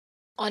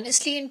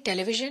Honestly, in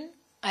television,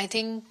 I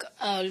think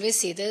I always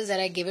say this, that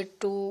I give it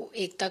to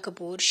Ekta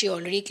Kapoor. She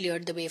already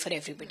cleared the way for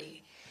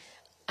everybody.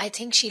 I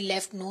think she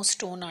left no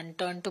stone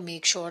unturned to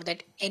make sure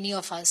that any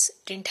of us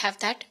didn't have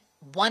that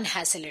one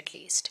hassle at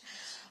least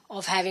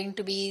of having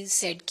to be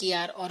said कि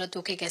यार औरत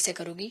होके कैसे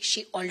करोगी.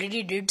 She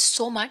already did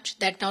so much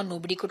that now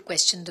nobody could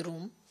question the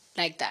room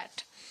like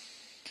that.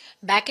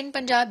 Back in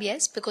Punjab,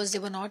 yes, because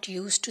they were not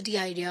used to the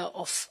idea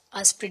of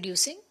us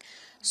producing.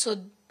 So,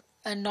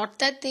 not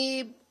that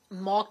they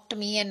mocked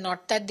me and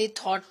not that they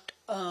thought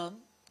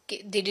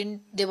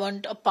they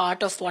weren't a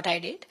part of what I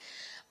did,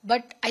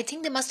 but I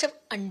think they must have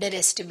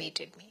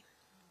underestimated me.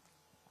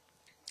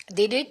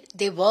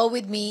 They were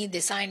with me, they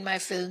signed my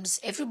films,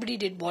 everybody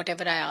did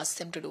whatever I asked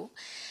them to do,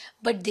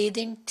 but they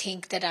didn't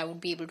think that I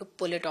would be able to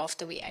pull it off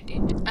the way I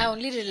did. I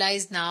only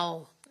realize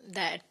now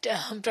that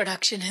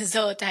production is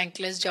a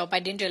thankless job. I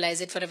didn't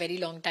realize it for a very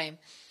long time.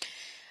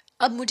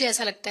 अब मुझे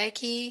ऐसा लगता है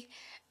कि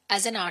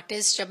as an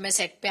artist, जब मैं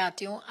set पे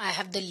आती हूँ, I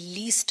have the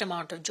least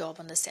amount of job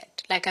on the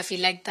set. Like I feel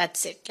like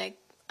that's it. Like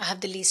I have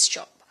the least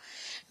job.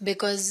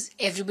 Because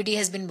everybody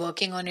has been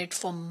working on it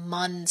for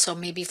months or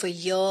maybe for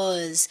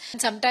years.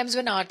 And sometimes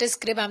when artists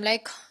crib, I'm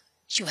like,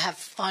 you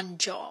have one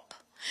job.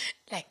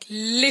 Like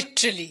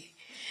literally.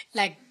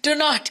 Like do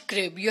not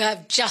crib. You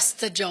have just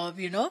the job,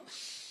 you know.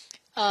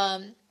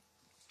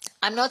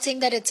 I'm not saying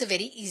that it's a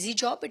very easy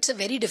job. It's a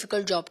very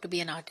difficult job to be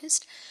an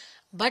artist.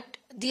 But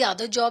the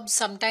other jobs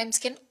sometimes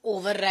can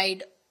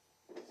override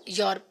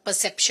your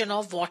perception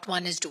of what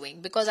one is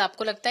doing, because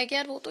आपको लगता है कि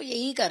यार वो तो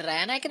यही कर रहा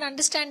है, and I can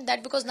understand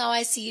that because now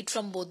I see it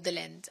from both the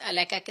lens.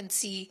 Like I can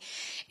see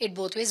it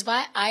both ways.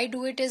 Why I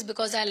do it is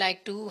because I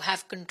like to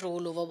have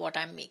control over what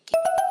I'm making.